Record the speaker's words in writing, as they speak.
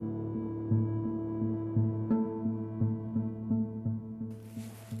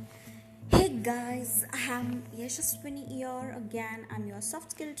guys, I'm Yashaswini here again. I'm your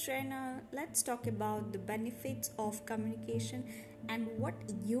soft skill trainer. Let's talk about the benefits of communication and what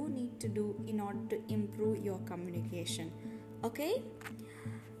you need to do in order to improve your communication. Okay?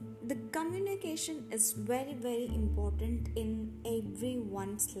 The communication is very, very important in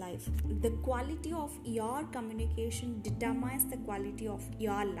everyone's life. The quality of your communication determines the quality of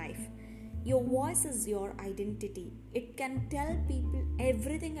your life. Your voice is your identity. It can tell people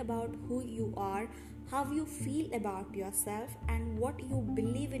everything about who you are, how you feel about yourself, and what you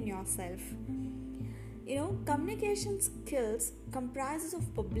believe in yourself. Communication skills comprises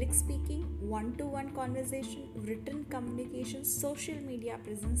of public speaking, one-to-one conversation, written communication, social media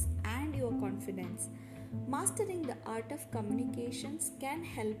presence, and your confidence. Mastering the art of communications can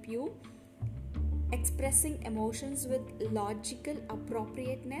help you expressing emotions with logical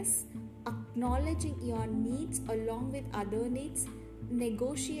appropriateness, acknowledging your needs along with other needs,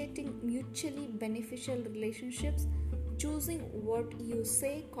 negotiating mutually beneficial relationships, choosing what you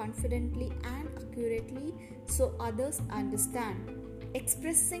say confidently and accurately so others understand,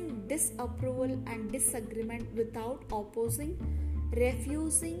 expressing disapproval and disagreement without opposing,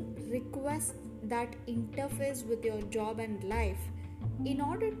 refusing requests that interferes with your job and life. In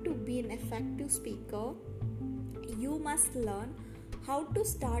order to be an effective speaker, you must learn how to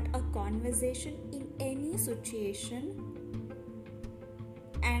start a conversation in any situation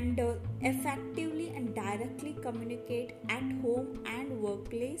and effectively and directly communicate at home and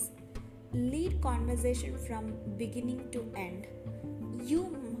workplace. Lead conversation from beginning to end.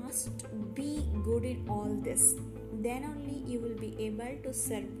 You must be good in all this. Then only you will be able to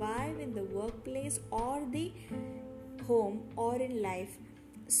survive in the workplace or the home or in life.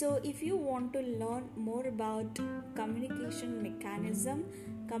 So if you want to learn more about communication mechanism,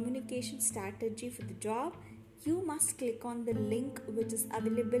 communication strategy for the job, you must click on the link which is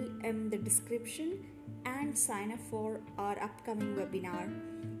available in the description and sign up for our upcoming webinar.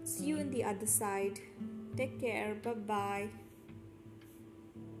 See you in the other side. Take care. Bye bye.